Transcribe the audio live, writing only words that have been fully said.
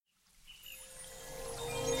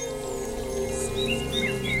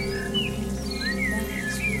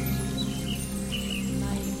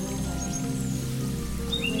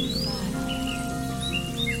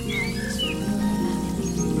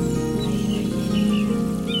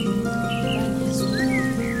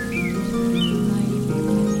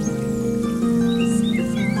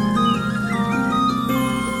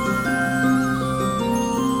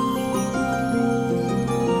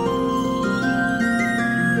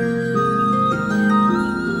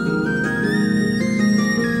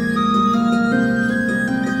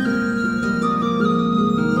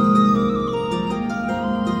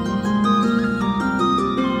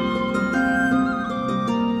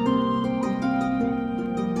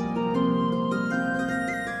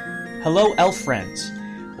Hello, elf friends.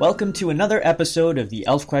 Welcome to another episode of the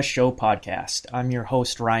ElfQuest Show podcast. I'm your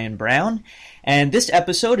host, Ryan Brown, and this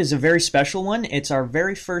episode is a very special one. It's our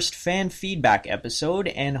very first fan feedback episode,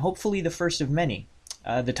 and hopefully the first of many.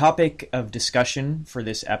 The topic of discussion for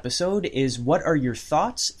this episode is what are your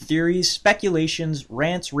thoughts, theories, speculations,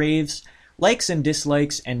 rants, raves, likes and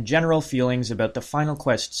dislikes, and general feelings about the final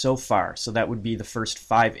quest so far. So that would be the first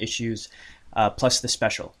 5 issues, plus the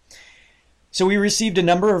special. So we received a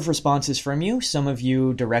number of responses from you. Some of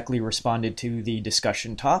you directly responded to the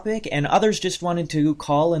discussion topic, and others just wanted to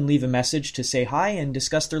call and leave a message to say hi and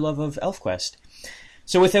discuss their love of ElfQuest.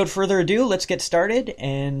 So without further ado, let's get started,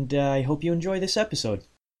 and I hope you enjoy this episode.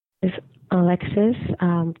 It's Alexis,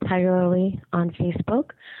 Tiger Lily on Facebook.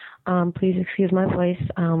 Please excuse my voice.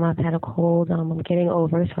 I've had a cold. I'm getting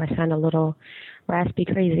over, so I sound a little raspy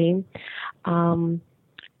crazy.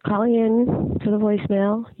 Calling in to the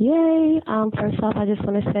voicemail. Yay! First off, I just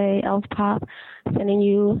want to say, Elf Pop, sending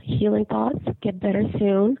you healing thoughts. Get better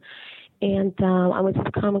soon. And I went to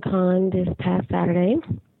the Comic-Con this past Saturday.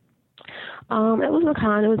 It was a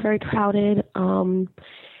con. It was very crowded.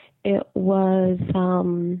 It was,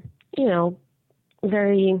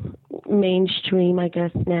 very mainstream, I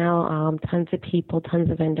guess, now. Tons of people, tons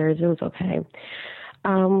of vendors. It was okay.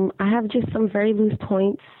 I have just some very loose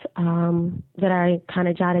points that I kind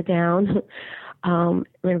of jotted down in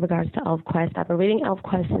regards to ElfQuest. I've been reading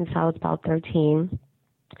ElfQuest since I was about 13.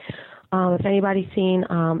 If anybody's seen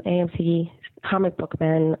AMC Comic Book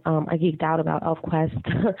Man, I geeked out about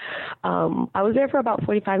ElfQuest. I was there for about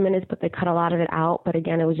 45 minutes, but they cut a lot of it out. But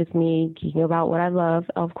again, it was just me geeking about what I love,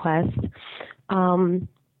 ElfQuest.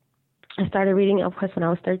 I started reading ElfQuest when I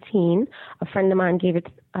was 13. A friend of mine gave it,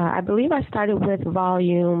 I believe I started with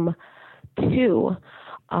volume 2,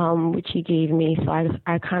 which he gave me. So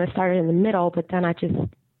I kind of started in the middle, but then I just,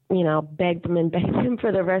 begged him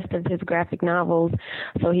for the rest of his graphic novels.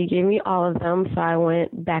 So he gave me all of them. So I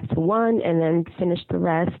went back to 1 and then finished the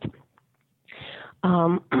rest.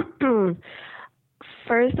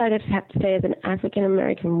 First, I just have to say, as an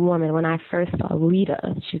African-American woman, when I first saw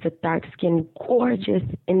Lita, she's a dark-skinned, gorgeous,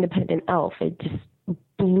 independent elf. It just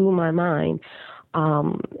blew my mind.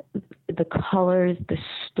 The colors, the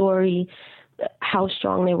story, how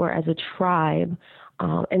strong they were as a tribe.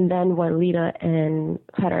 And then when Lita and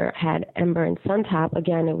Cutter had Ember and Suntop,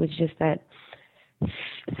 again, it was just that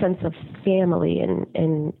sense of family,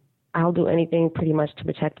 and I'll do anything pretty much to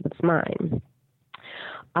protect what's mine.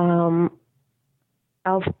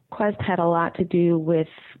 ElfQuest had a lot to do with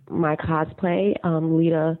my cosplay.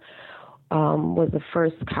 Lita was the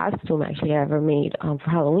first costume actually I ever made for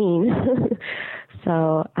Halloween.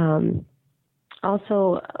 So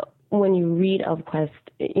also when you read ElfQuest,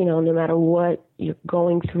 no matter what you're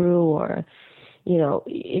going through or,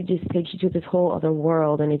 it just takes you to this whole other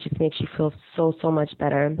world, and it just makes you feel so much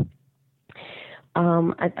better.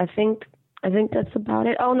 I think that's about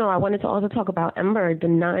it. Oh, no, I wanted to also talk about Ember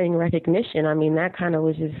denying recognition. I mean, that kind of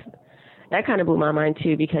blew my mind,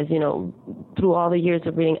 too, because, through all the years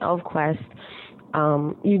of reading ElfQuest,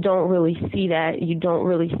 you don't really see that. You don't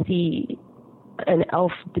really see an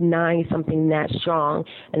elf denying something that strong.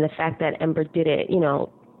 And the fact that Ember did it, to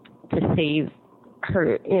save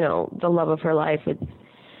her, the love of her life,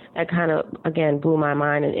 that kind of, again, blew my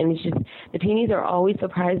mind. And it's just, the teenies are always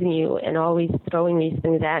surprising you and always throwing these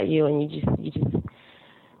things at you, and you just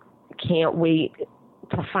can't wait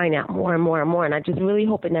to find out more and more and more. And I just really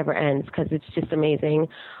hope it never ends, because it's just amazing.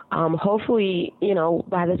 Hopefully,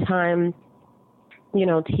 by the time,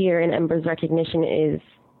 Tyr and Ember's recognition is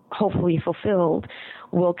hopefully fulfilled,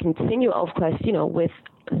 we'll continue ElfQuest, with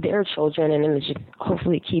their children, and it just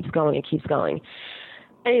hopefully keeps going. It keeps going.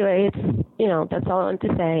 Anyway, it's, that's all I want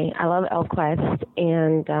to say. I love ElfQuest,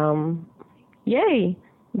 and yay!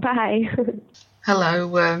 Bye. Hello,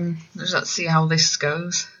 let's see how this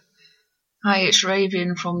goes. Hi, it's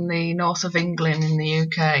Raven from the north of England in the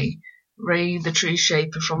UK. Ray the Tree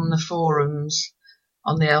Shaper from the forums,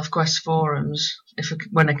 on the ElfQuest forums,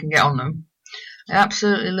 when I can get on them. I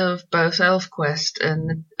absolutely love both ElfQuest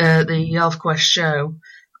and the ElfQuest show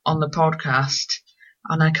on the podcast.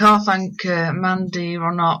 And I can't thank Mandy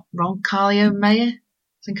Roncalio Mayer,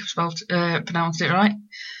 I think I've pronounced it right,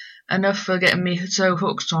 enough for getting me so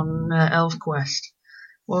hooked on ElfQuest.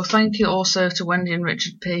 Well, thank you also to Wendy and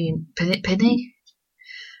Richard Pinney,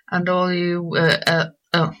 and all you,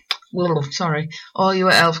 all you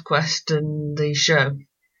at ElfQuest and the show.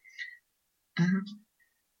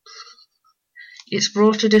 It's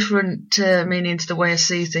brought a different meaning to the way I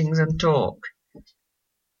see things and talk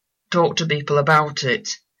to people about it.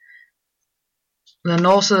 And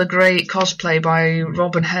also the great cosplay by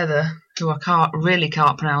Rob and Heather who I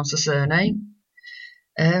can't pronounce the surname.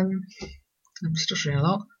 I'm stuttering a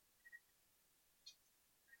lot.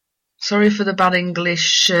 Sorry for the bad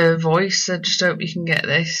English voice. I just hope you can get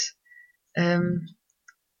this.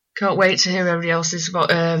 Can't wait to hear everybody else's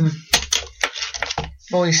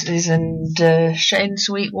voices and shedding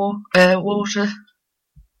sweet water.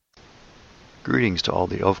 Greetings to all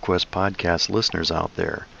the ElfQuest podcast listeners out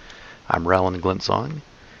there. I'm Rowland Glintsong,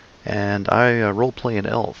 and I role-play an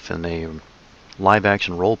elf in a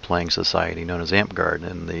live-action role-playing society known as AmpGuard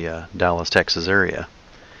in the Dallas, Texas area.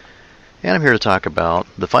 And I'm here to talk about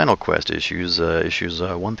the Final Quest issues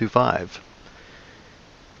 1 through 5.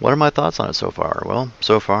 What are my thoughts on it so far? Well,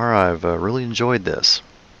 so far I've really enjoyed this.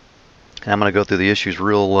 And I'm going to go through the issues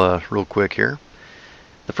real quick here.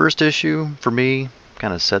 The first issue, for me,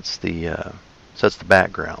 kind of sets the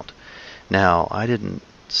background. Now, I didn't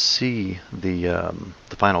see the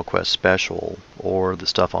Final Quest special or the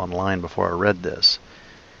stuff online before I read this,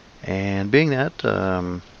 and being that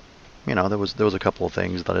there was a couple of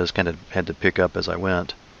things that I just kind of had to pick up as I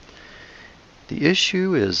went. The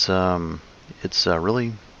issue is it's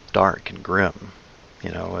really dark and grim.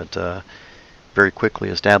 It very quickly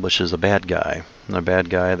establishes a bad guy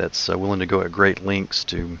that's willing to go at great lengths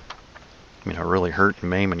to really hurt and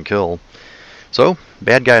maim and kill. So,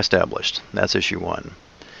 bad guy established. That's issue 1.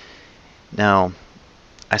 Now,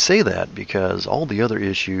 I say that because all the other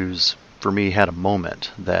issues, for me, had a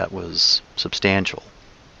moment that was substantial.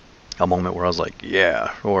 A moment where I was like,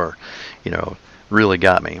 yeah, or, really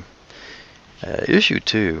got me. Issue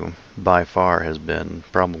 2, by far, has been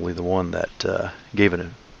probably the one that gave it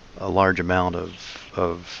a large amount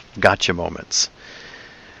of gotcha moments.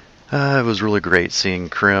 It was really great seeing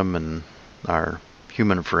Krim and our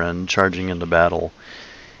human friend charging into battle,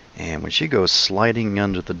 and when she goes sliding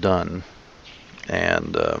under the dun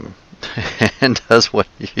and and does what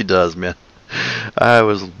she does, man, I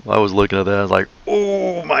was looking at that. I was like,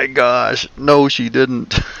 oh my gosh, no, she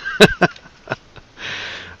didn't.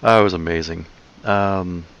 It was amazing.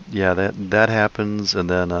 Yeah, that happens, and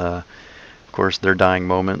then of course their dying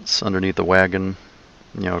moments underneath the wagon.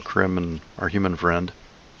 Krim and our human friend,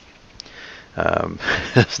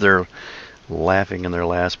 as they're laughing in their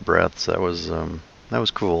last breaths. That was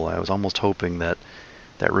cool. I was almost hoping that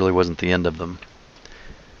really wasn't the end of them,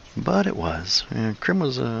 but it was. Krim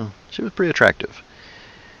was she was pretty attractive.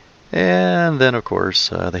 And then of course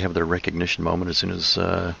they have their recognition moment as soon as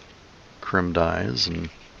Krim dies, and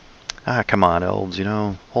come on, elves,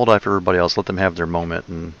 hold off everybody else, let them have their moment.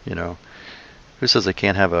 And who says they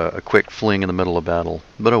can't have a quick fling in the middle of battle?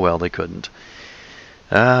 But oh well, they couldn't.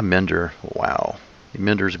 Minder, wow.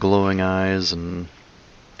 Minder's glowing eyes and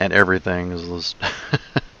everything is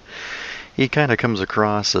he kind of comes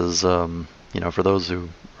across as for those who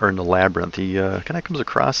are in the labyrinth, he kind of comes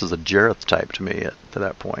across as a Jareth type to me to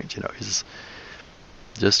that point. He's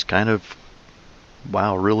just kind of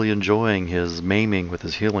really enjoying his maiming with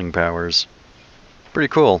his healing powers. Pretty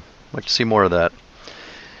cool. I'd like to see more of that.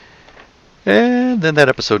 And then that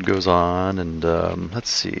episode goes on, and let's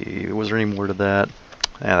see, was there any more to that?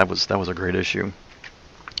 Yeah, that was a great issue.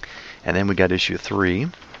 And then we got issue 3,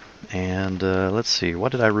 and let's see,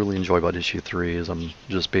 what did I really enjoy about issue 3 is I'm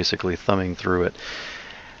just basically thumbing through it.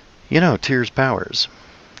 Tyr's powers.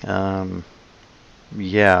 I've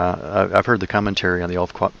heard the commentary on the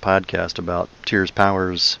Elf podcast about Tyr's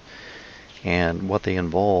powers and what they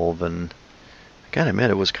involve, and I gotta admit,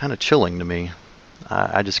 it was kind of chilling to me.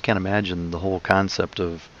 I just can't imagine the whole concept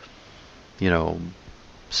of,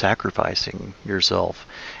 sacrificing yourself.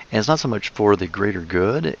 And it's not so much for the greater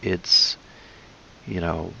good, it's,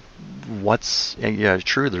 true,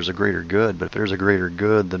 there's a greater good, but if there's a greater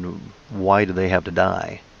good, then why do they have to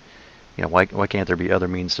die? Why can't there be other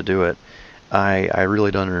means to do it? I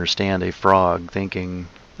really don't understand a frog thinking,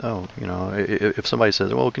 if somebody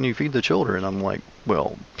says, well, can you feed the children? I'm like,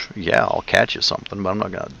 well, yeah, I'll catch you something, but I'm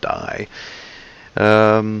not going to die.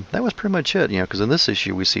 That was pretty much it, because in this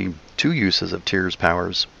issue we see 2 uses of Tyr's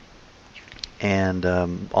powers. And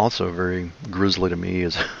also very grisly to me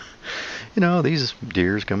is, these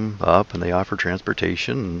deers come up and they offer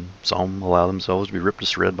transportation, and some allow themselves to be ripped to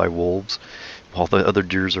shred by wolves while the other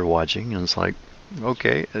deers are watching, and it's like,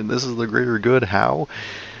 okay, and this is the greater good, how?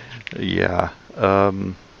 Yeah.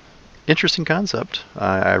 Interesting concept.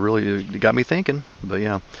 I really, it got me thinking, but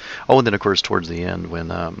yeah. Oh, and then of course towards the end when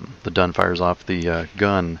the Dun fires off the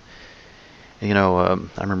gun, I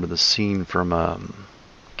remember the scene from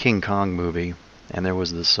King Kong movie, and there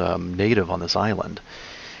was this native on this island,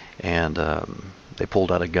 and they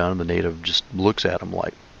pulled out a gun, and the native just looks at him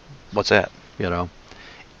like, what's that?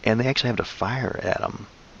 And they actually have to fire at him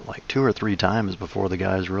like 2 or 3 times before the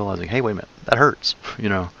guy's realizing, hey, wait a minute, that hurts,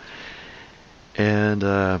 And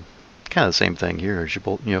kind of the same thing here.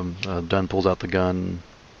 Dunn pulls out the gun.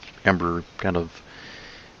 Ember kind of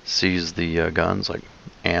sees the guns, like,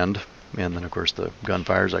 and then of course the gun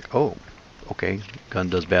fires, like, oh, okay, gun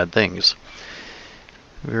does bad things.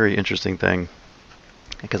 Very interesting thing,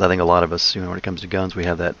 because I think a lot of us, when it comes to guns, we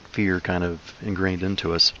have that fear kind of ingrained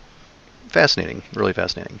into us. Fascinating, really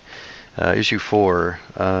fascinating. Issue 4.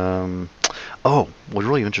 What's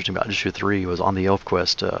really interesting about issue 3 was on the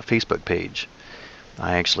ElfQuest Facebook page.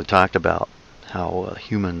 I actually talked about how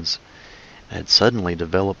humans had suddenly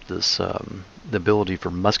developed this the ability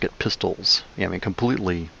for musket pistols.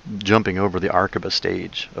 Completely jumping over the arquebus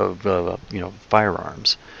stage of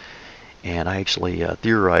firearms. And I actually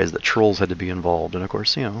theorized that trolls had to be involved. And of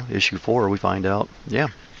course, issue 4 we find out,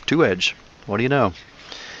 two-edge. What do you know?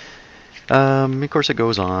 Of course, it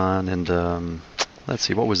goes on, and let's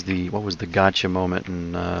see, what was the gotcha moment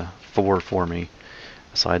in 4 for me,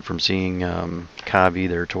 aside from seeing Kavi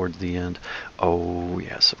there towards the end? Oh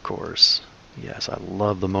yes, of course. Yes, I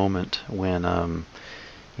love the moment when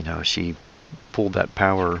she pulled that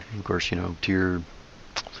power. Of course, Tyr,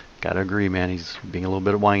 gotta agree, man, he's being a little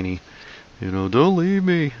bit whiny. Don't leave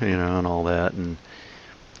me, and all that. And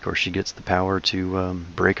of course, she gets the power to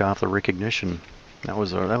break off the recognition. That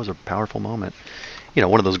was a powerful moment.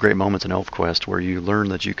 One of those great moments in ElfQuest where you learn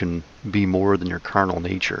that you can be more than your carnal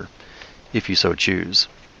nature, if you so choose.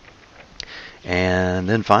 And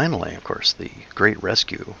then finally, of course, the great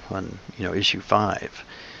rescue on issue 5.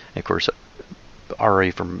 And of course,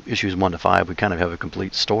 already from issues 1 to 5, we kind of have a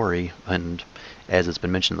complete story, and as it's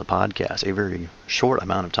been mentioned in the podcast, a very short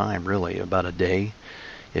amount of time, really, about a day,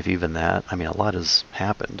 if even that. A lot has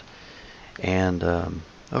happened. And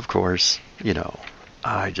of course,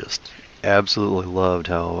 I just absolutely loved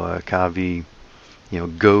how Kavi,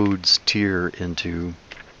 goads Tyr into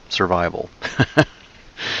survival.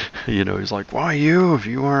 He's like, why you, if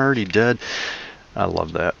you are already dead? I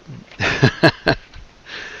love that.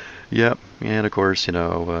 Yep, and of course, we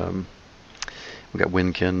got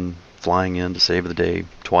Winkin flying in to save the day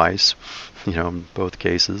twice, in both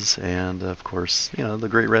cases, and of course, the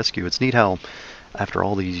great rescue. It's neat how, after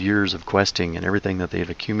all these years of questing and everything that they've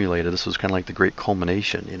accumulated, this was kind of like the great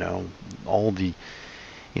culmination. All the,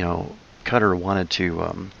 Cutter wanted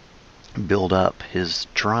to build up his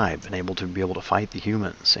tribe and able to fight the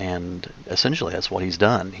humans, and essentially that's what he's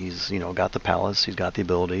done. He's got the palace, he's got the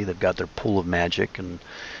ability, they've got their pool of magic and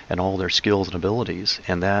all their skills and abilities,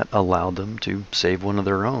 and that allowed them to save one of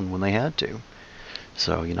their own when they had to.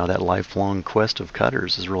 So that lifelong quest of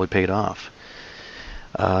Cutters has really paid off.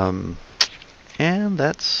 And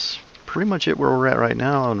that's pretty much it where we're at right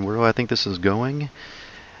now, and where I think this is going.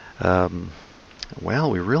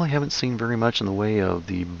 Well, we really haven't seen very much in the way of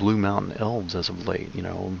the Blue Mountain Elves as of late.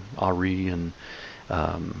 Ari and,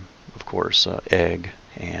 of course, Egg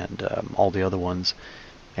and all the other ones.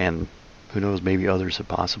 And who knows, maybe others have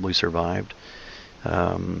possibly survived.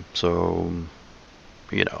 So,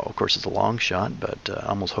 of course it's a long shot, but I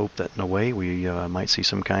almost hope that in a way we might see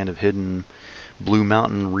some kind of hidden Blue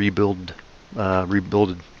Mountain rebuilded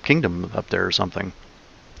kingdom up there or something.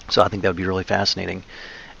 So I think that would be really fascinating.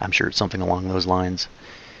 I'm sure it's something along those lines.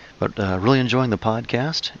 But really enjoying the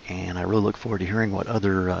podcast, and I really look forward to hearing what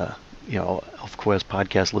other ElfQuest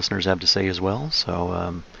podcast listeners have to say as well.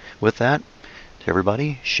 So with that, to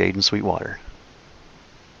everybody, shade and sweet water.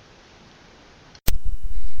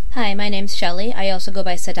 Hi, my name's Shelley. I also go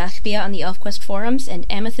by Sadakbia on the ElfQuest forums and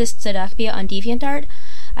Amethyst Sadakbia on DeviantArt.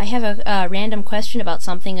 I have a random question about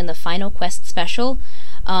something in the Final Quest special.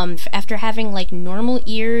 After having normal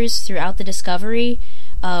ears throughout the discovery,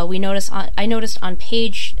 I noticed on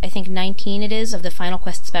page, I think 19 it is, of the Final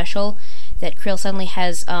Quest special, that Krill suddenly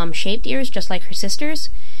has shaped ears just like her sisters.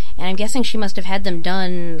 And I'm guessing she must have had them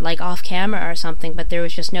done off camera or something, but there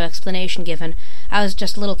was just no explanation given. I was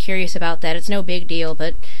just a little curious about that. It's no big deal,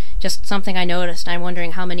 but just something I noticed. I'm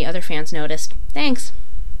wondering how many other fans noticed. Thanks.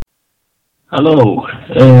 Hello,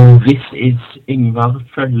 this is Ingvar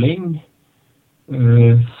Fölling,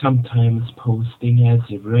 sometimes posting as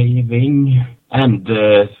raving, and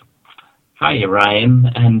hi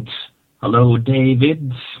Ryan, and hello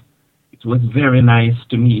David. It was very nice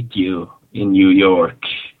to meet you in New York,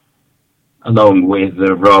 along with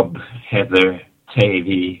Rob, Heather,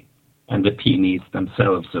 Tavy, and the Peonies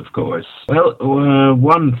themselves, of course. Well,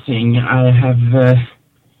 one thing I have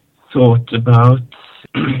thought about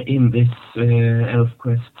in this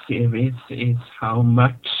ElfQuest series is how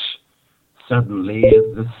much suddenly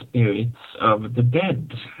the spirits of the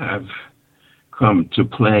dead have come to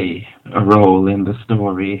play a role in the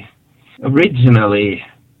story. Originally,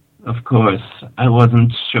 of course, I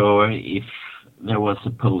wasn't sure if there was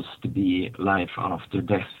supposed to be life after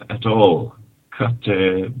death at all.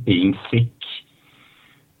 Cutter being sick,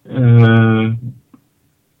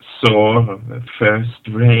 saw first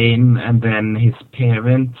Rain and then his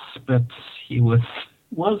parents, but he was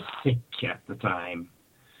sick at the time.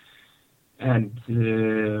 And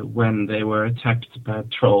when they were attacked by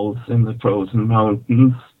trolls in the frozen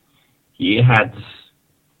mountains, he had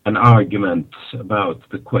an argument about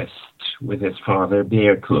the quest with his father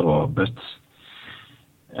Bearclaw, but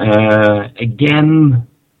again,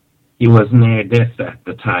 he was near death at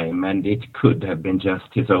the time, and it could have been just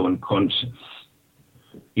his own conscience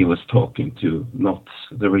he was talking to, not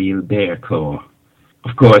the real Bearclaw.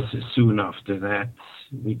 Of course, soon after that,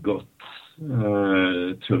 we got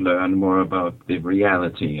to learn more about the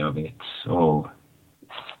reality of it all.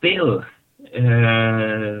 Still,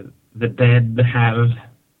 the dead have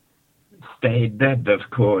stayed dead, of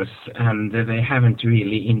course, and they haven't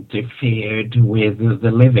really interfered with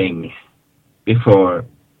the living before,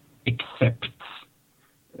 except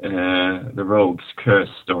the Rogue's Curse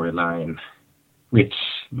storyline, which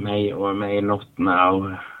may or may not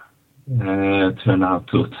now turn out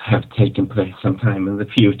to have taken place sometime in the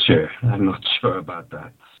future. I'm not sure about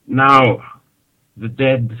that. Now, the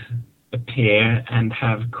dead appear and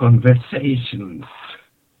have conversations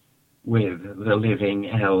with the living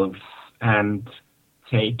elves and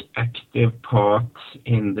take active part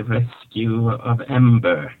in the rescue of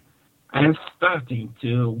Ember. I'm starting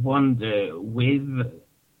to wonder, with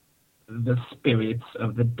the spirits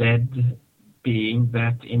of the dead being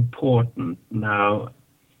that important now,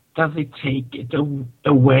 does it take it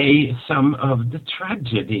away some of the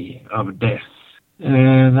tragedy of death?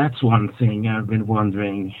 That's one thing I've been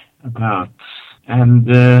wondering about. And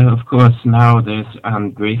of course now there's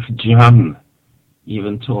Angriff John,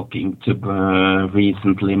 even talking to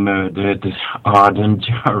recently murdered Arden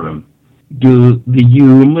Durham. Do the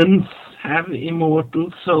humans have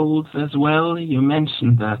immortal souls as well? You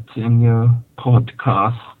mentioned that in your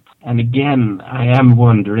podcast. And again, I am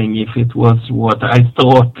wondering if it was what I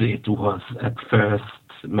thought it was at first,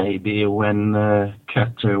 maybe when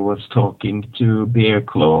Cutter was talking to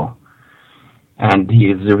Bearclaw, and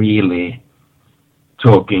he is really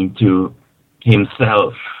talking to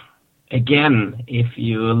himself. Again, if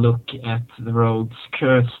you look at the Rogue's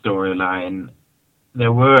Curse storyline,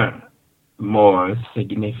 there were more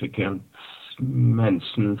significant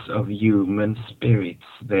mentions of human spirits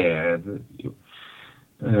there.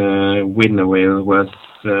 Winnowill was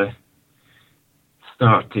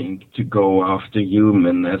starting to go after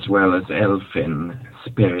human as well as elfin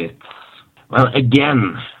spirits. Well,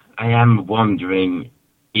 again, I am wondering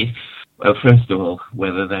if, well, first of all,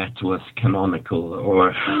 whether that was canonical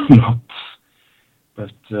or not,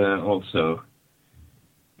 but also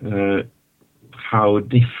how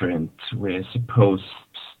different we're supposed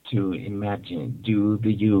to imagine. Do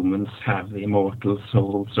the humans have immortal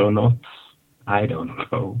souls or not? I don't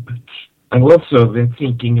know, but I've also been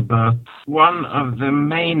thinking about one of the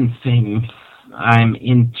main things I'm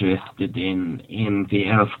interested in the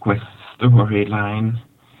ElfQuest storyline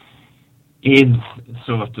is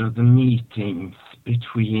sort of the meetings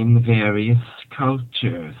between various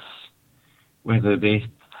cultures, whether it's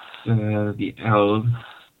the elves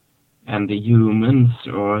and the humans,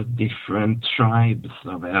 or different tribes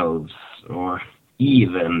of elves, or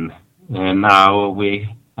even now we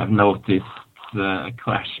have noticed a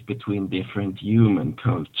clash between different human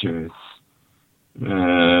cultures.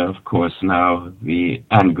 Of course, now the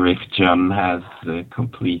Angriff-John has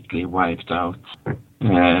completely wiped out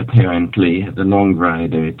apparently the Long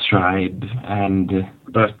Rider tribe,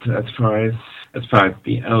 but as far as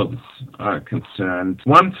the elves are concerned,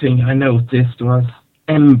 one thing I noticed was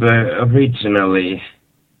Ember originally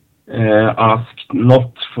asked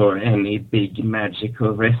not for any big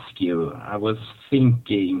magical rescue. I was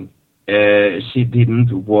thinking she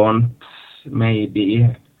didn't want maybe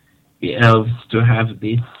the elves to have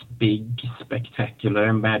this big,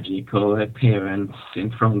 spectacular, magical appearance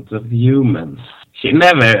in front of the humans. She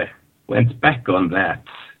never went back on that.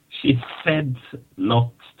 She said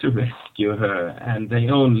not to rescue her, and they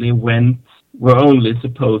were only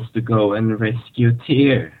supposed to go and rescue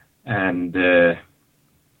Tyr and the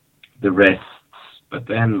rest. But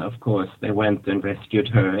then, of course, they went and rescued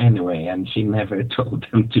her anyway, and she never told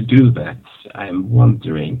them to do that. I'm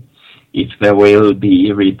wondering if there will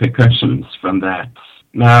be repercussions from that.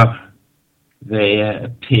 Now, they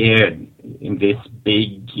appeared in this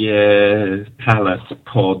big palace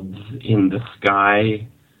pod in the sky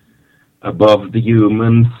above the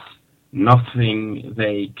humans. Nothing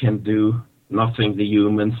the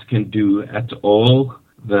humans can do at all.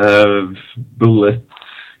 the bullet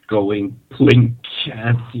going plink,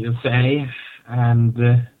 as you say, and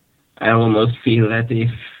I almost feel that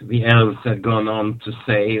if the elves had gone on to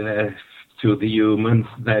say to the humans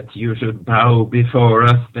that you should bow before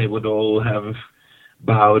us, they would all have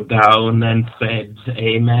bowed down and said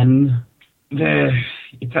amen.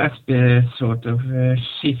 It has been sort of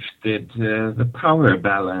shifted the power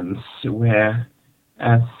balance, where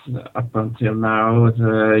as up until now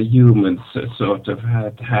the humans sort of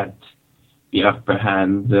had the upper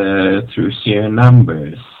hand through sheer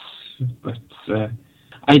numbers. But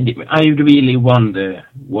I really wonder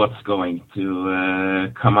what's going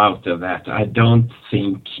to come out of that. I don't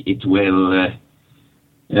think it will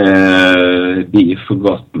be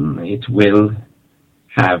forgotten. It will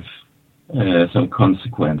have some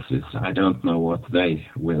consequences. I don't know what they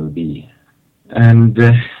will be. And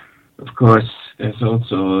of course, there's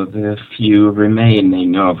also the few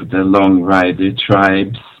remaining of the Long Rider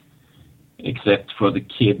tribes, except for the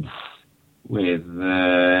kids with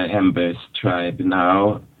Ember's tribe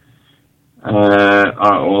now,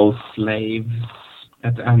 are all slaves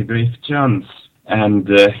at Angriff John's. And,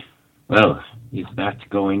 well, is that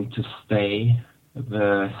going to stay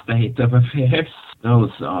the state of affairs?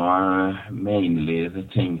 Those are mainly the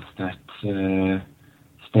things that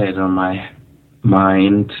stayed on my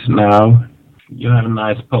mind now. You have a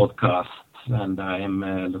nice podcast, and I'm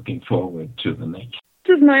looking forward to the next.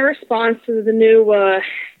 This is my response to the new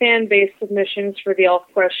fan-based submissions for the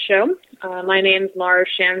ElfQuest show. My name's Mara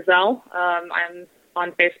Shanzel. I'm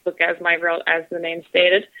on Facebook as the name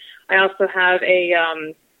stated. I also have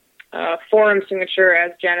a forum signature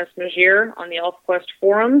as Janice Magier on the ElfQuest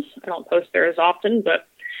forums. I don't post there as often, but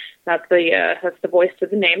that's the voice to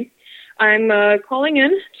the name. I'm calling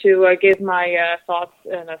in to give my thoughts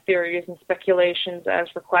and theories and speculations as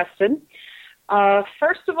requested.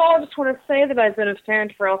 First of all, I just want to say that I've been a fan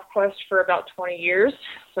for ElfQuest for about 20 years,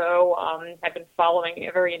 so I've been following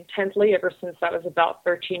it very intently ever since I was about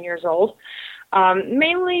 13 years old.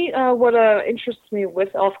 Mainly what interests me with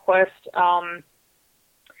ElfQuest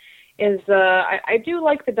is I do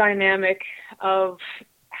like the dynamic of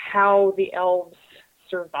how the elves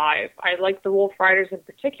survive. I like the Wolf Riders in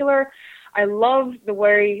particular. I love the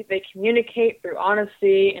way they communicate through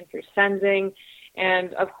honesty and through sending.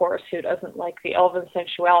 And, of course, who doesn't like the elven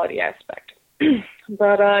sensuality aspect?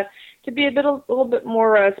 But to be a little bit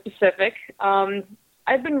more specific,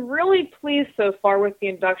 I've been really pleased so far with the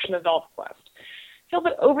induction of ElfQuest. I feel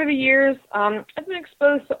that over the years, I've been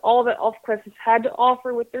exposed to all that ElfQuest has had to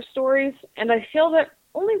offer with their stories, and I feel that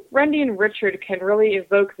only Rendy and Richard can really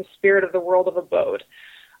evoke the spirit of the world of Abode.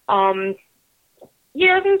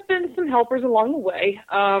 Yeah, there's been some helpers along the way.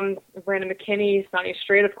 Brandon McKinney, Sonny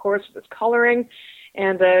Strait, of course, with his coloring,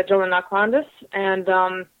 and Dylan Naklandis. And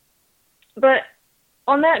but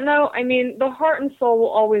on that note, I mean, the heart and soul will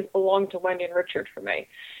always belong to Wendy and Richard for me.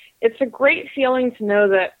 It's a great feeling to know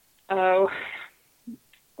that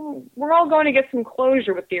we're all going to get some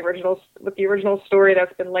closure with the original story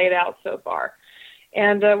that's been laid out so far.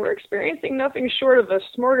 And we're experiencing nothing short of a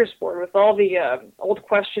smorgasbord with all the old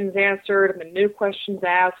questions answered and the new questions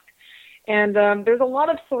asked. And there's a lot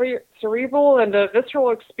of cerebral and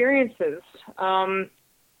visceral experiences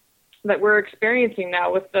that we're experiencing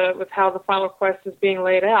now with how the final quest is being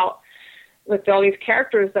laid out, with all these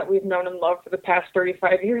characters that we've known and loved for the past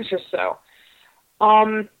 35 years or so.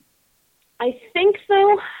 I think,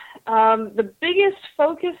 though, the biggest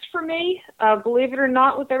focus for me, believe it or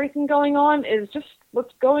not, with everything going on, is just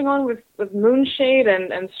what's going on with Moonshade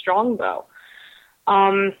and Strongbow.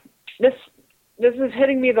 This is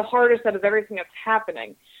hitting me the hardest out of everything that's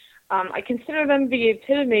happening. I consider them the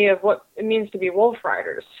epitome of what it means to be Wolf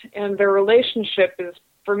Riders, and their relationship is,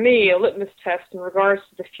 for me, a litmus test in regards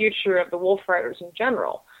to the future of the Wolf Riders in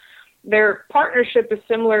general. Their partnership is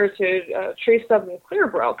similar to Tree Stub and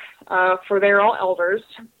Clearbrook, for they're all elders,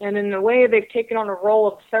 and in a way they've taken on a role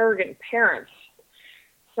of surrogate parents.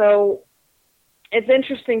 So it's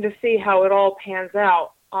interesting to see how it all pans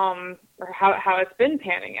out, or how it's been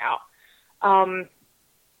panning out.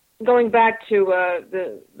 Going back to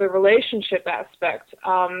the relationship aspect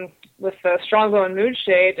with Strongbow and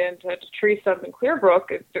Moonshade and to Tree Stub and Clearbrook,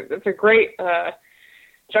 it's a great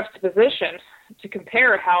juxtaposition to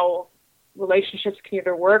compare how relationships can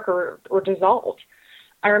either work or dissolve.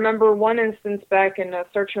 I remember one instance back in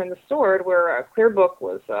Searcher and the Sword where Clearbrook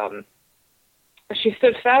was, she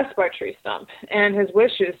stood fast by Tree Stump and his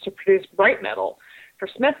wishes to produce bright metal for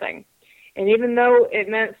smithing. And even though it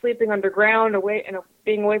meant sleeping underground,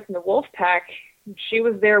 being away from the wolf pack, she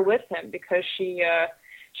was there with him because she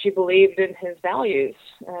believed in his values.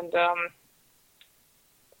 And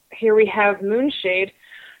here we have Moonshade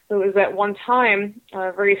who was at one time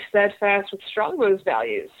very steadfast with Strongbow's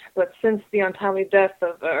values, but since the untimely death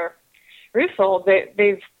of Ruthel,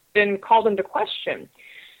 they've been called into question.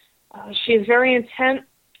 She is very intent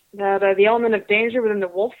that the element of danger within the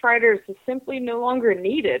Wolf Riders is simply no longer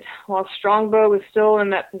needed, while Strongbow is still in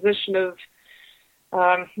that position of,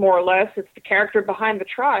 more or less, it's the character behind the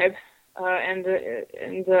tribe and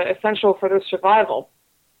essential for their survival.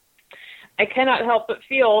 I cannot help but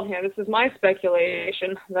feel, this is my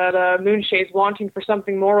speculation, that Moonshade's wanting for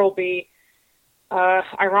something more will be,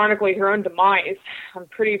 ironically, her own demise. I'm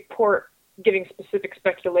pretty poor at giving specific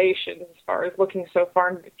speculations as far as looking so far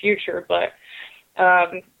into the future, but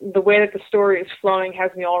the way that the story is flowing has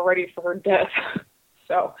me all ready for her death.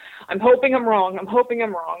 So I'm hoping I'm wrong.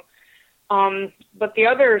 But the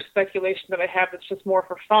other speculation that I have that's just more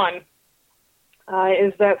for fun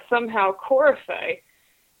is that somehow Coryphae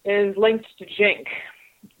is linked to Jink.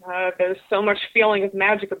 There's so much feeling of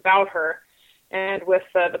magic about her, and with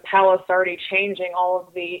the palace already changing all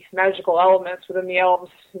of the magical elements within the elves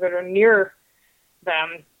that are near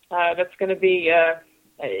them, that's going to be,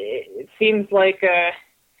 it seems like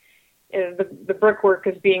the brickwork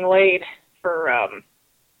is being laid for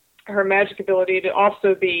her magic ability to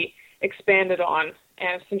also be expanded on.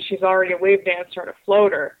 And since she's already a wave dancer and a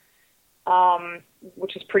floater,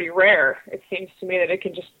 which is pretty rare, it seems to me that it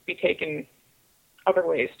can just be taken other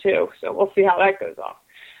ways too. So we'll see how that goes off.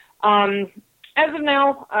 As of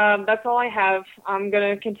now, that's all I have. I'm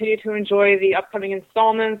going to continue to enjoy the upcoming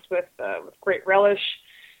installments with great relish.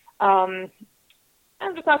 I'm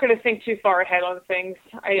just not going to think too far ahead on things.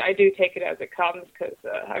 I do take it as it comes because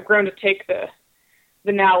I've grown to take the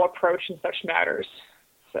now approach in such matters.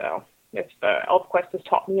 So if ElfQuest has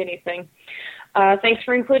taught me anything. Thanks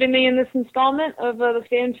for including me in this installment of the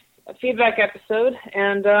fan feedback episode,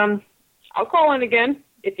 and I'll call in again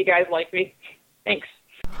if you guys like me. Thanks.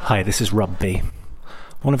 Hi, this is Rob B.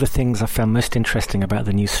 One of the things I found most interesting about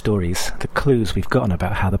the new stories, the clues we've gotten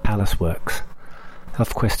about how the palace works.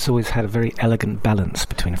 ElfQuest's always had a very elegant balance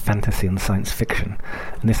between fantasy and science fiction,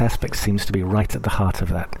 and this aspect seems to be right at the heart of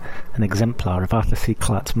that, an exemplar of Arthur C.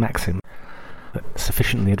 Clarke's maxim that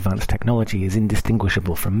sufficiently advanced technology is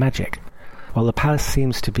indistinguishable from magic. While the palace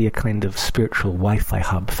seems to be a kind of spiritual Wi-Fi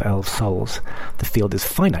hub for elf souls, the field is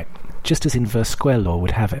finite, just as inverse square law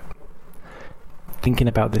would have it. Thinking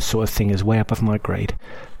about this sort of thing is way above my grade,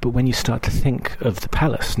 but when you start to think of the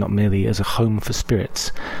palace not merely as a home for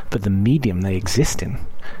spirits, but the medium they exist in,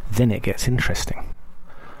 then it gets interesting.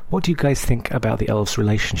 What do you guys think about the elves'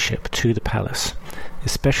 relationship to the palace,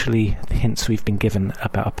 especially the hints we've been given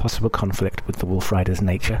about a possible conflict with the Wolf Rider's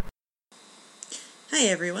nature? Hi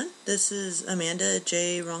everyone, this is Amanda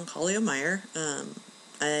J. Roncalio-Meyer.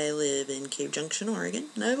 I live in Cave Junction, Oregon,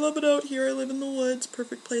 and I love it out here. I live in the woods,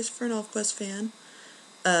 perfect place for an ElfQuest fan.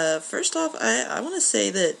 First off, I want to say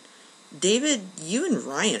that David, you and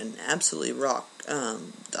Ryan absolutely rock.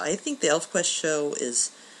 I think the ElfQuest show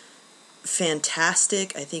is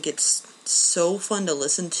fantastic. I think it's so fun to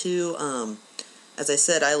listen to. As I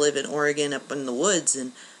said, I live in Oregon up in the woods,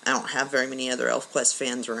 and I don't have very many other ElfQuest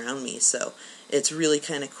fans around me, so it's really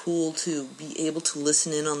kind of cool to be able to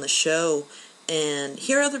listen in on the show and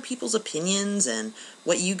hear other people's opinions and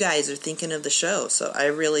what you guys are thinking of the show. So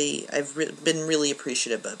I've been really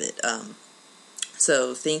appreciative of it.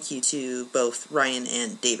 So thank you to both Ryan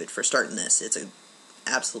and David for starting this. It's an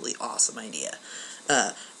absolutely awesome idea.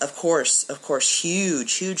 Of course,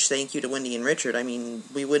 huge thank you to Wendy and Richard. I mean,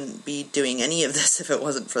 we wouldn't be doing any of this if it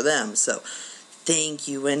wasn't for them. So thank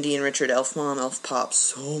you, Wendy and Richard, Elf Mom, Elf Pop,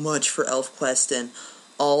 so much for ElfQuest and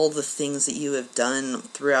all the things that you have done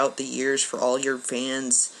throughout the years for all your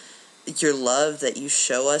fans. Your love that you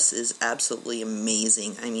show us is absolutely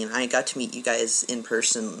amazing. I mean, I got to meet you guys in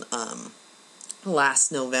person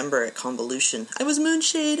last November at Convolution. I was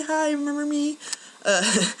Moonshade. Hi, remember me?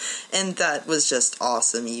 And that was just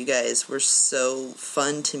awesome. You guys were so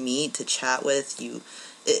fun to meet, to chat with.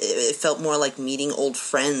 It felt more like meeting old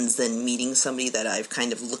friends than meeting somebody that I've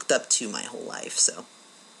kind of looked up to my whole life. So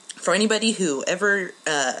for anybody who ever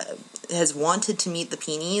has wanted to meet the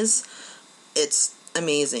Peonies, it's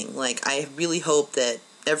amazing. Like, I really hope that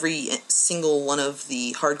every single one of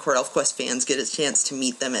the hardcore ElfQuest fans get a chance to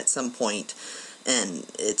meet them at some point. And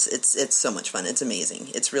it's so much fun. It's amazing.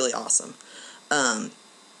 It's really awesome. I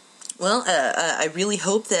really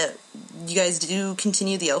hope that you guys do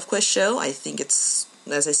continue the ElfQuest show. I think it's,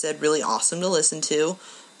 as I said, really awesome to listen to.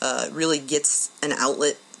 It really gets an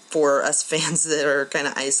outlet for us fans that are kind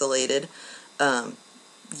of isolated. I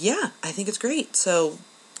think it's great. So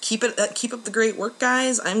keep up the great work,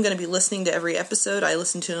 guys. I'm going to be listening to every episode. I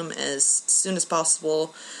listen to them as soon as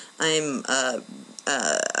possible. I'm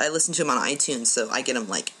I listen to them on iTunes, so I get them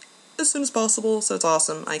like as soon as possible, so it's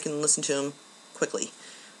awesome. I can listen to them quickly.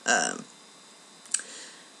 I'm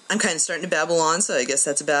kind of starting to babble on, so I guess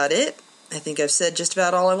that's about it. I think I've said just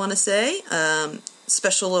about all I want to say.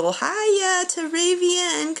 Special little hi to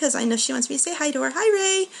Ravian, because I know she wants me to say hi to her. Hi,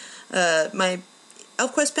 Ray. My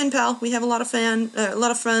ElfQuest pen pal. We have a lot of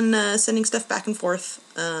fun sending stuff back and forth.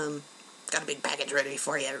 Got a big package ready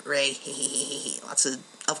for you, Ray. Lots of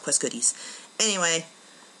ElfQuest goodies. Anyway,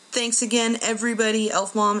 thanks again, everybody.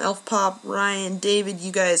 Elf Mom, Elf Pop, Ryan, David,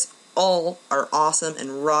 you guys all are awesome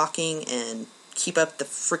and rocking, and keep up the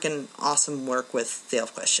freaking awesome work with the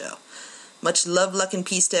ElfQuest show. Much love, luck, and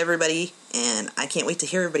peace to everybody, and I can't wait to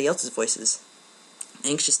hear everybody else's voices.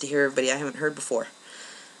 Anxious to hear everybody I haven't heard before.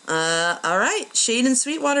 Alright, shade and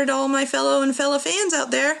Sweetwater to all my fellow fans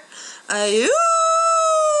out there. That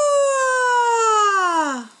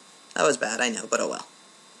was bad, I know, but oh well.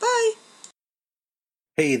 Bye!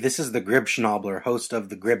 Hey, this is the Grib Schnobler, host of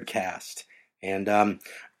the Gribcast, and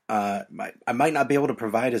I might not be able to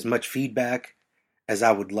provide as much feedback as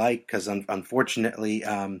I would like, because unfortunately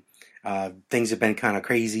things have been kind of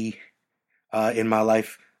crazy in my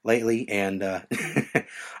life lately, and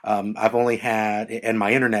I've only had, and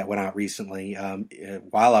my internet went out recently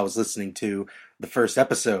while I was listening to the first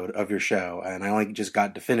episode of your show, and I only just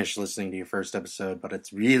got to finish listening to your first episode, but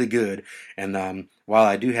it's really good. And while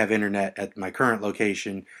I do have internet at my current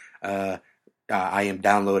location, I am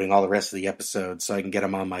downloading all the rest of the episodes so I can get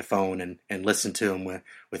them on my phone and listen to them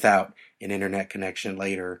without an internet connection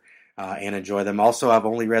later, and enjoy them. Also, I've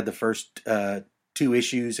only read the first 2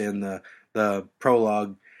 issues and the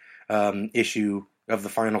prologue issue of the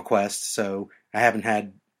final quest, so I haven't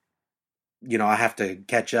had, I have to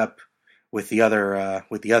catch up with the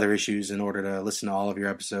other issues in order to listen to all of your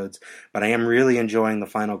episodes. But I am really enjoying the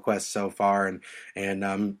final quest so far,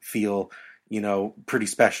 and feel pretty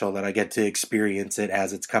special that I get to experience it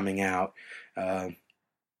as it's coming out. I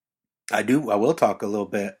will talk a little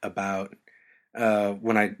bit about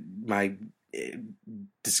my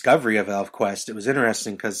discovery of ElfQuest. It was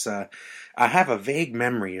interesting because I have a vague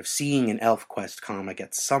memory of seeing an ElfQuest comic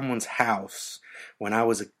at someone's house when I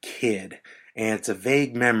was a kid, and it's a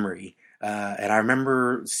vague memory. And I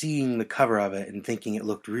remember seeing the cover of it and thinking it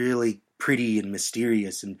looked really pretty and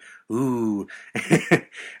mysterious and ooh,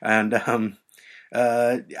 and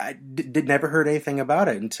I never heard anything about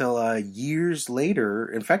it until years later.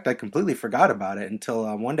 In fact, I completely forgot about it until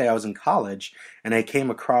one day I was in college and I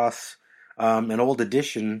came across an old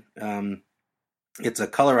edition. It's a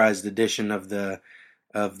colorized edition of the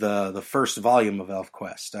first volume of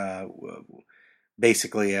ElfQuest.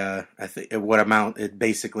 Basically, it's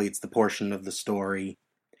the portion of the story,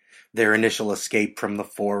 their initial escape from the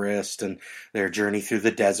forest and their journey through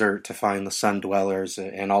the desert to find the Sun Dwellers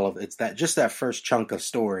and all of it. It's that first chunk of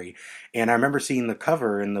story. And I remember seeing the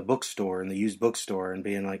cover in the bookstore, in the used bookstore, and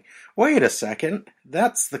being like, wait a second,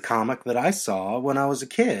 that's the comic that I saw when I was a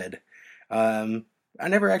kid. I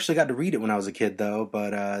never actually got to read it when I was a kid, though,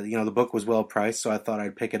 but, the book was well priced, so I thought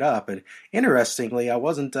I'd pick it up. And interestingly, I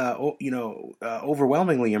wasn't,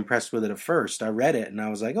 overwhelmingly impressed with it at first. I read it, and I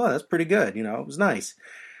was like, oh, that's pretty good. It was nice.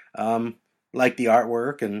 Like the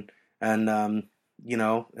artwork, and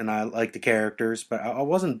I like the characters, but I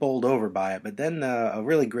wasn't bowled over by it. But then a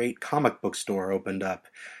really great comic book store opened up.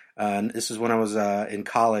 And this is when I was in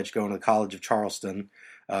college, going to the College of Charleston,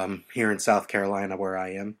 here in South Carolina, where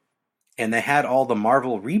I am. And they had all the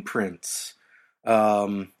Marvel reprints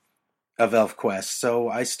of ElfQuest, so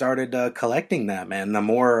I started collecting them. And the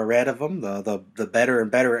more I read of them, the better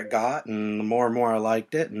and better it got, and the more I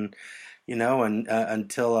liked it, and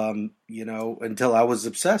until I was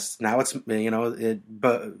obsessed. Now it's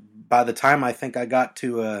but by the time I think I got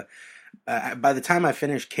to by the time I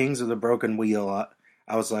finished Kings of the Broken Wheel,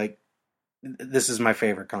 I was like, this is my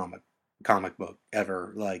favorite comic book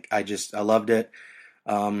ever. Like I loved it.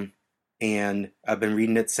 And I've been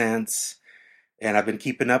reading it since, and I've been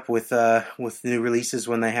keeping up with new releases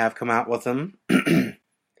when they have come out with them,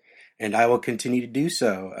 and I will continue to do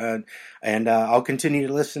so. And I'll continue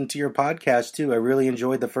to listen to your podcast too. I really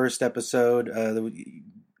enjoyed the first episode.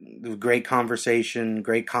 The great conversation,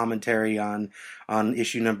 great commentary on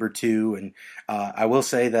issue number 2, and I will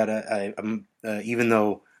say that I'm even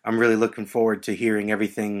though I'm really looking forward to hearing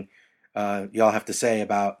everything y'all have to say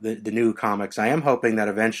about the new comics, I am hoping that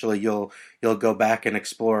eventually you'll go back and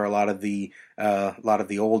explore a lot of the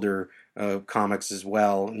older comics as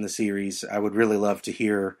well in the series. I would really love to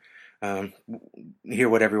hear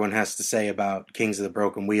what everyone has to say about Kings of the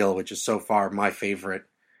Broken Wheel, which is so far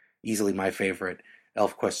easily my favorite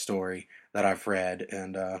ElfQuest story that I've read.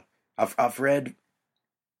 And I've read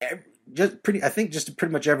just pretty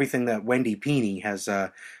much everything that Wendy Pini has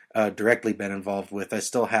directly been involved with. I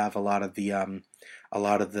still have a lot of the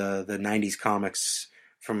 '90s comics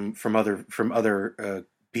from other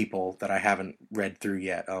people that I haven't read through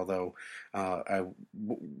yet. Although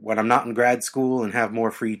when I'm not in grad school and have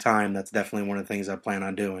more free time, that's definitely one of the things I plan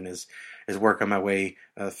on doing is work on my way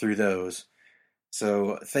through those.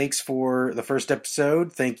 So thanks for the first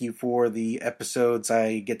episode. Thank you for the episodes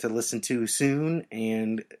I get to listen to soon,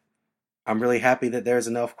 and I'm really happy that there's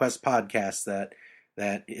an ElfQuest podcast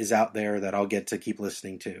that is out there that I'll get to keep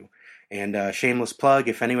listening to. And shameless plug,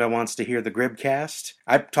 if anyone wants to hear the Gribcast,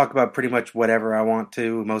 I talk about pretty much whatever I want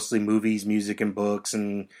to, mostly movies, music, and books,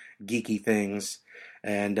 and geeky things.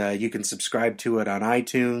 And you can subscribe to it on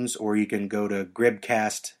iTunes, or you can go to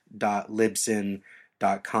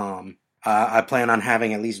gribcast.libsyn.com. I plan on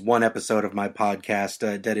having at least one episode of my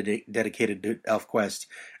podcast dedicated to ElfQuest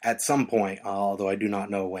at some point, although I do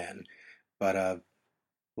not know when. But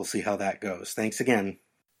we'll see how that goes. Thanks again.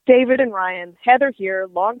 David and Ryan, Heather here,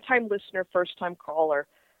 long-time listener, first-time caller.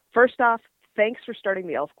 First off, thanks for starting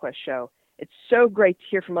the ElfQuest show. It's so great to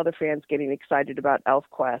hear from other fans getting excited about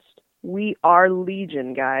ElfQuest. We are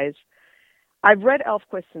legion, guys. I've read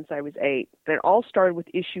ElfQuest since I was 8, and it all started with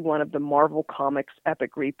issue 1 of the Marvel Comics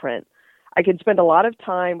epic reprint. I can spend a lot of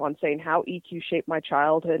time on saying how EQ shaped my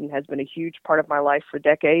childhood and has been a huge part of my life for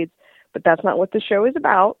decades, but that's not what the show is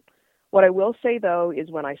about. What I will say, though,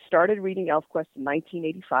 is when I started reading ElfQuest in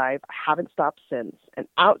 1985, I haven't stopped since, and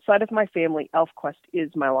outside of my family, ElfQuest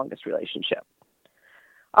is my longest relationship.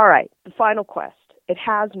 All right, the final quest. It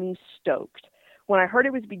has me stoked. When I heard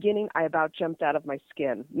it was beginning, I about jumped out of my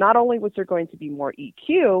skin. Not only was there going to be more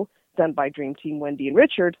EQ, done by Dream Team Wendy and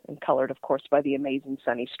Richard, and colored, of course, by the amazing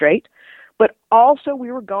Sunny Strait, but also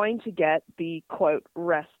we were going to get the, quote,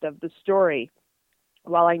 rest of the story.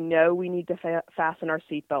 While I know we need to fasten our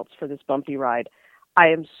seatbelts for this bumpy ride, I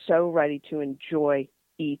am so ready to enjoy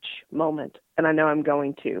each moment, and I know I'm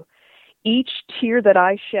going to. Each tear that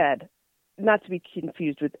I shed, not to be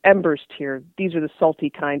confused with Ember's tear, these are the salty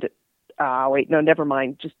kind. Wait, no, never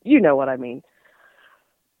mind. Just, you know what I mean.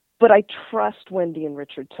 But I trust Wendy and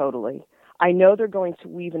Richard totally. I know they're going to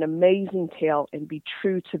weave an amazing tale and be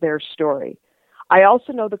true to their story. I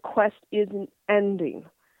also know the quest isn't ending.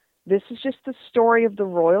 This is just the story of the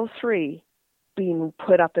Royal Three being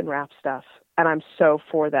put up in wrap stuff, and I'm so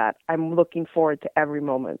for that. I'm looking forward to every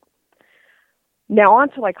moment. Now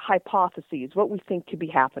on to hypotheses, what we think could be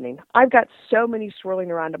happening. I've got so many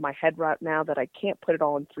swirling around in my head right now that I can't put it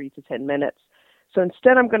all in 3 to 10 minutes. So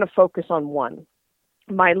instead I'm going to focus on one,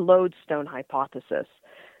 my lodestone hypothesis.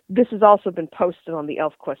 This has also been posted on the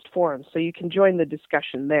ElfQuest forums, so you can join the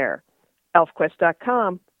discussion there.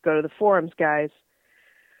 ElfQuest.com, go to the forums, guys.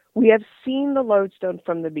 We have seen the lodestone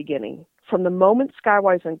from the beginning. From the moment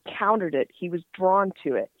Skywise encountered it, he was drawn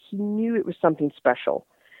to it. He knew it was something special.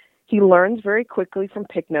 He learns very quickly from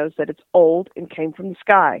Picnos that it's old and came from the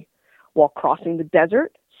sky. While crossing the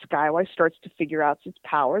desert, Skywise starts to figure out its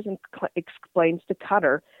powers and explains to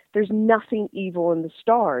Cutter there's nothing evil in the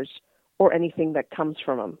stars or anything that comes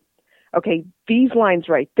from them. Okay, these lines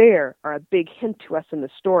right there are a big hint to us in the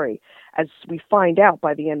story, as we find out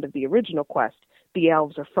by the end of the original quest, the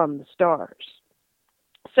elves are from the stars.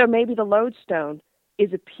 So maybe the lodestone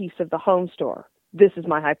is a piece of the home store. This is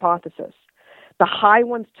my hypothesis. The High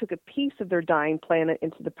Ones took a piece of their dying planet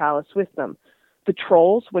into the palace with them. The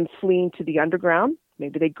trolls, when fleeing to the underground,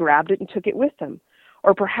 maybe they grabbed it and took it with them.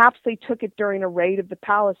 Or perhaps they took it during a raid of the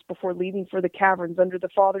palace before leaving for the caverns under the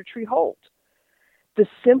Father Tree Hold. The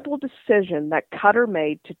simple decision that Cutter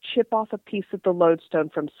made to chip off a piece of the lodestone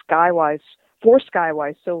from Skywise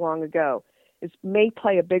so long ago may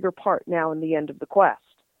play a bigger part now in the end of the quest.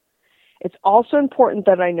 It's also important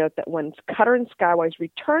that I note that when Cutter and Skywise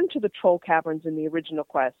return to the troll caverns in the original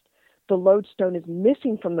quest, the lodestone is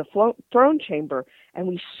missing from the throne chamber, and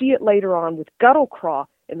we see it later on with Guttlecraw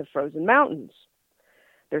in the Frozen Mountains.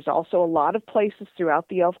 There's also a lot of places throughout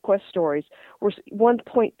the ElfQuest stories where at one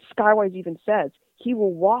point Skywise even says he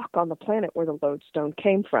will walk on the planet where the lodestone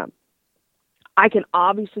came from. I can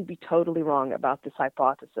obviously be totally wrong about this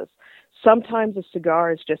hypothesis. Sometimes a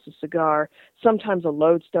cigar is just a cigar. Sometimes a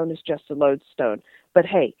lodestone is just a lodestone. But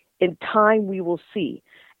hey, in time we will see.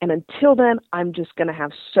 And until then, I'm just going to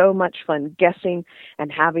have so much fun guessing and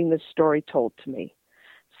having this story told to me.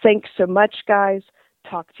 Thanks so much, guys.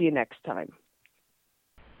 Talk to you next time.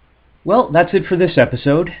 Well, that's it for this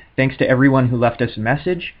episode. Thanks to everyone who left us a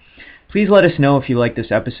message. Please let us know if you like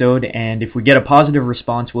this episode, and if we get a positive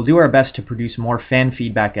response, we'll do our best to produce more fan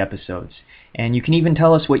feedback episodes. And you can even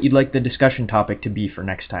tell us what you'd like the discussion topic to be for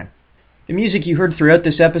next time. The music you heard throughout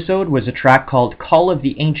this episode was a track called Call of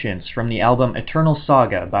the Ancients from the album Eternal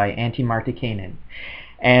Saga by Antti Martikainen.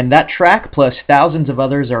 And that track, plus thousands of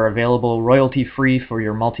others, are available royalty-free for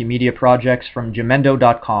your multimedia projects from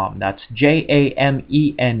jamendo.com. That's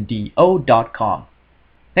JAMENDO.com.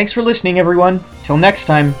 Thanks for listening, everyone. Till next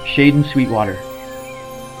time, Shade and Sweetwater.